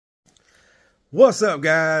What's up,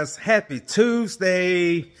 guys? Happy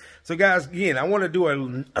Tuesday. So guys, again, I want to do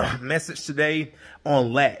a message today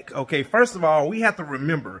on lack. Okay, first of all, we have to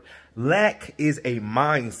remember lack is a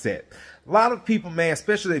mindset. A lot of people, man,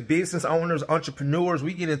 especially business owners, entrepreneurs,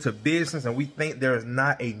 we get into business and we think there's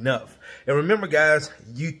not enough. And remember, guys,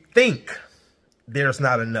 you think there's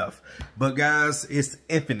not enough, but guys, it's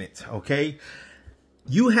infinite. Okay,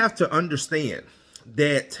 you have to understand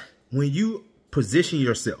that when you position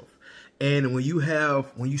yourself and when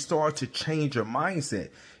you start to change your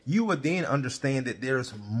mindset, you will then understand that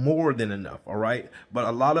there's more than enough. All right. But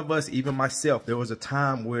a lot of us, even myself, there was a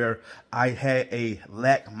time where I had a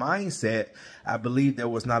lack mindset. I believed there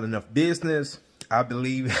was not enough business. I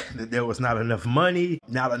believe that there was not enough money,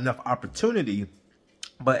 not enough opportunity.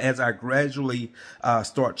 But as I gradually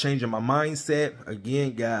start changing my mindset,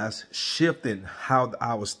 again, guys, shifting how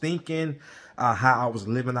I was thinking, how I was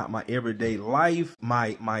living out my everyday life,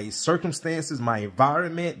 my circumstances, my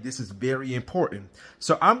environment, this is very important.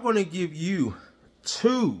 So I'm going to give you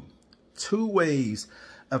two ways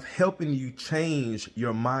of helping you change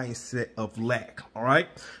your mindset of lack. All right.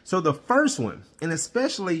 So the first one, and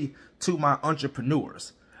especially to my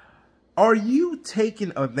entrepreneurs, are you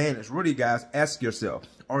taking advantage? Really, guys, ask yourself,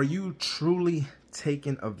 are you truly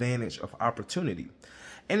taking advantage of opportunity?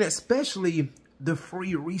 And especially the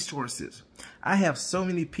free resources. I have so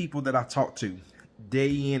many people that I talk to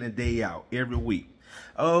day in and day out every week.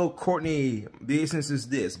 Oh, Courtney, business is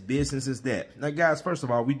this, business is that. Now, guys, first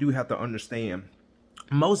of all, we do have to understand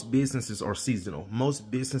most businesses are seasonal.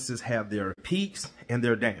 Most businesses have their peaks and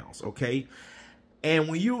their downs, okay? And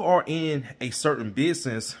when you are in a certain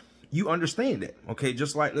business, you understand that, okay?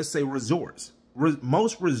 Just like, let's say, resorts.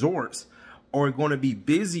 Most resorts are going to be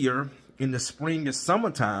busier in the spring and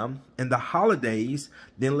summertime and the holidays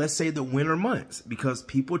than, let's say, the winter months, because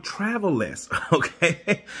people travel less,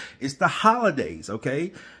 okay? It's the holidays,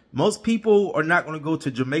 okay? Most people are not going to go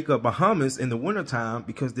to Jamaica, Bahamas in the wintertime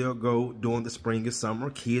because they'll go during the spring and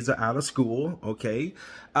summer. Kids are out of school, okay?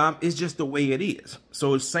 It's just the way it is.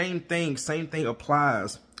 So same thing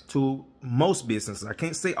applies to most businesses. I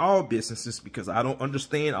can't say all businesses because I don't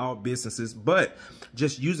understand all businesses, but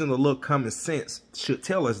just using a little common sense should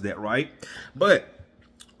tell us that, right? But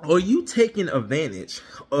are you taking advantage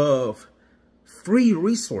of free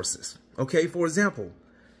resources? Okay, for example,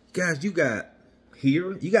 guys, you got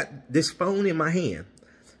this phone in my hand.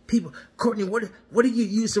 People, Courtney, what do you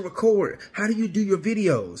use to record? How do you do your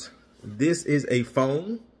videos? This is a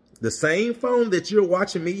phone, the same phone that you're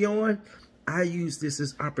watching me on. I use this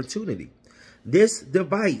as opportunity. This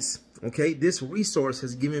device, okay, this resource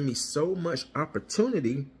has given me so much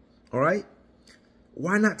opportunity, all right?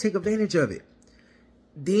 Why not take advantage of it?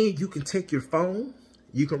 Then you can take your phone,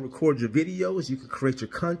 you can record your videos, you can create your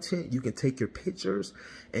content, you can take your pictures,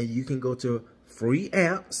 and you can go to free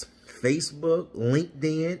apps, Facebook,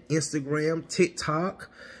 LinkedIn, Instagram, TikTok,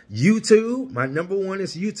 YouTube. My number one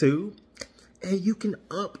is YouTube. And you can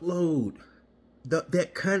upload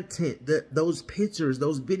that content, those pictures,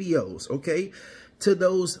 those videos, okay, to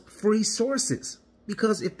those free sources.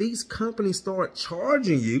 Because if these companies start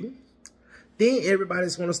charging you, then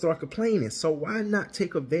everybody's going to start complaining. So why not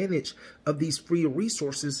take advantage of these free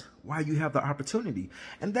resources while you have the opportunity?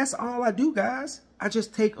 And that's all I do, guys. I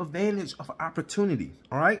just take advantage of opportunity,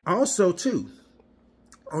 all right? Also, too,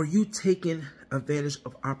 are you taking advantage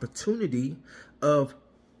of opportunity of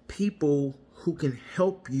people who can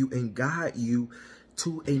help you and guide you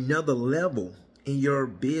to another level in your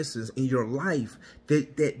business, in your life,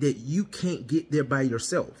 that you can't get there by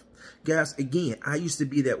yourself? Guys, again, I used to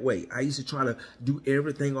be that way. I used to try to do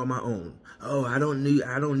everything on my own. Oh, I don't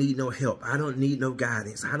need no help. I don't need no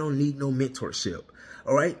guidance. I don't need no mentorship.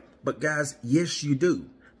 All right? But guys, yes, you do.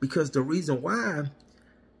 Because the reason why,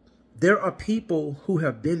 there are people who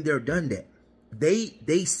have been there, done that.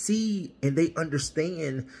 They see and they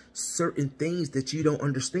understand certain things that you don't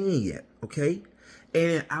understand yet, okay?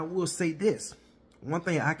 And I will say this. One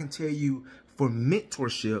thing I can tell you, for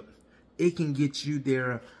mentorship, it can get you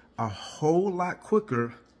there a whole lot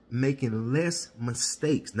quicker, making less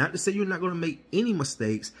mistakes. Not to say you're not going to make any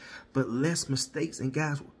mistakes, but less mistakes. And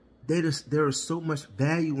guys, there is so much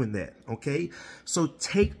value in that, okay? So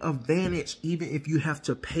take advantage, even if you have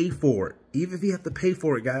to pay for it. Even if you have to pay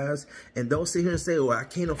for it, guys. And don't sit here and say, oh, I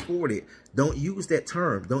can't afford it. Don't use that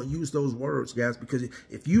term. Don't use those words, guys, because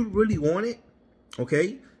if you really want it,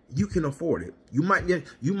 okay, you can afford it. You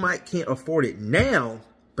might can't afford it now,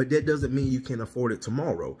 but that doesn't mean you can afford it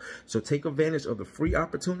tomorrow. So take advantage of the free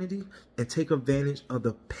opportunity and take advantage of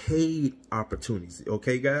the paid opportunities,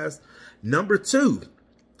 okay, guys? Number two,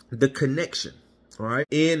 the connection, all right?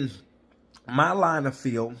 In my line of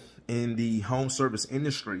field, in the home service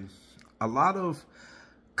industry, a lot of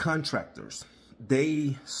contractors,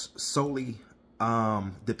 they solely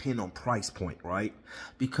depend on price point, right?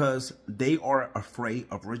 Because they are afraid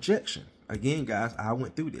of rejection. Again, guys, I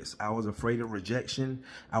went through this. I was afraid of rejection.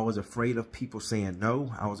 I was afraid of people saying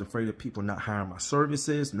no. I was afraid of people not hiring my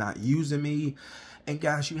services, not using me. And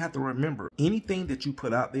guys, you have to remember, anything that you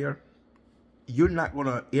put out there, you're not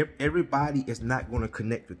gonna, everybody is not gonna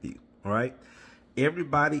connect with you, all right?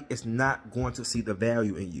 Everybody is not going to see the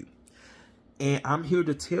value in you. And I'm here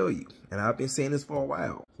to tell you, and I've been saying this for a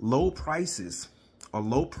while, low prices or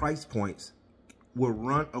low price points will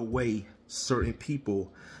run away certain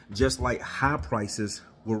people, just like high prices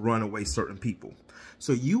will run away certain people.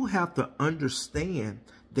 So you have to understand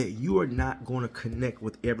that you are not going to connect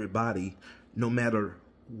with everybody no matter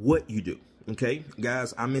what you do. Okay,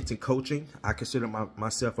 guys, I'm into coaching. I consider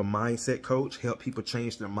myself a mindset coach, help people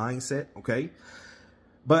change their mindset. Okay,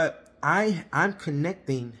 but I'm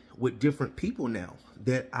connecting with different people now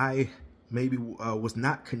that I maybe was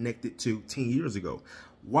not connected to 10 years ago.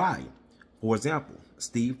 Why? For example,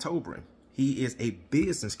 Steve Tobrin. He is a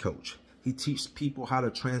business coach. He teaches people how to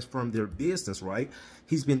transform their business, right?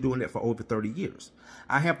 He's been doing that for over 30 years.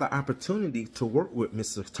 I have the opportunity to work with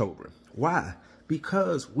Mr. Tobrin. Why?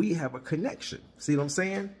 Because we have a connection. See what I'm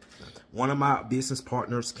saying? One of my business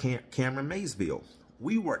partners, Cameron Maysville,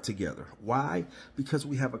 we work together. Why? Because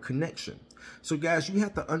we have a connection. So guys, you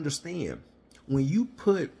have to understand, when you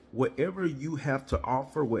put whatever you have to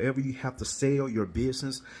offer, whatever you have to sell, your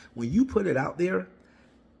business, when you put it out there,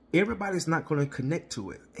 everybody's not going to connect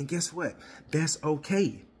to it. And guess what? That's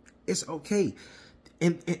okay. It's okay.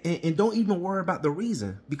 And don't even worry about the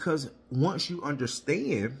reason, because once you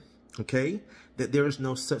understand, okay, that there is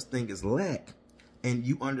no such thing as lack, and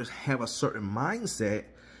you have a certain mindset,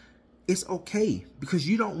 it's okay, because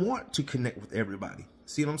you don't want to connect with everybody.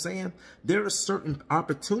 See what I'm saying? There are certain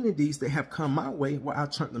opportunities that have come my way where I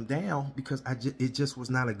turned them down because it just was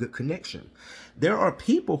not a good connection. There are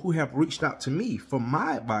people who have reached out to me for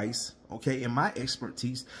my advice, okay, and my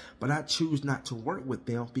expertise, but I choose not to work with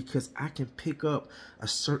them because I can pick up a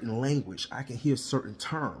certain language. I can hear certain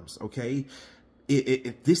terms, okay?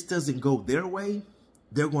 If this doesn't go their way,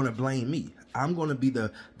 they're going to blame me. I'm going to be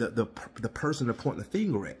the person to point the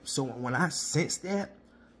finger at. So when I sense that,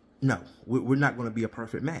 no, we're not going to be a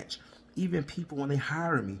perfect match. Even people, when they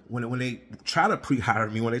hire me, when they try to pre-hire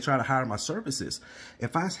me, when they try to hire my services,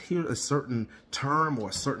 if I hear a certain term or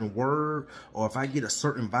a certain word, or if I get a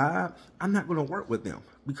certain vibe, I'm not going to work with them,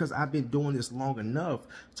 because I've been doing this long enough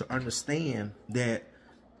to understand that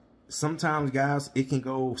sometimes, guys, it can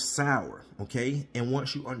go sour, okay? And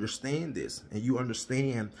once you understand this, and you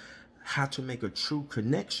understand how to make a true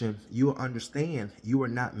connection, you'll understand you are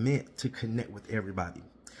not meant to connect with everybody.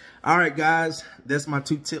 All right, guys, that's my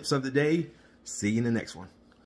 2 tips of the day. See you in the next one.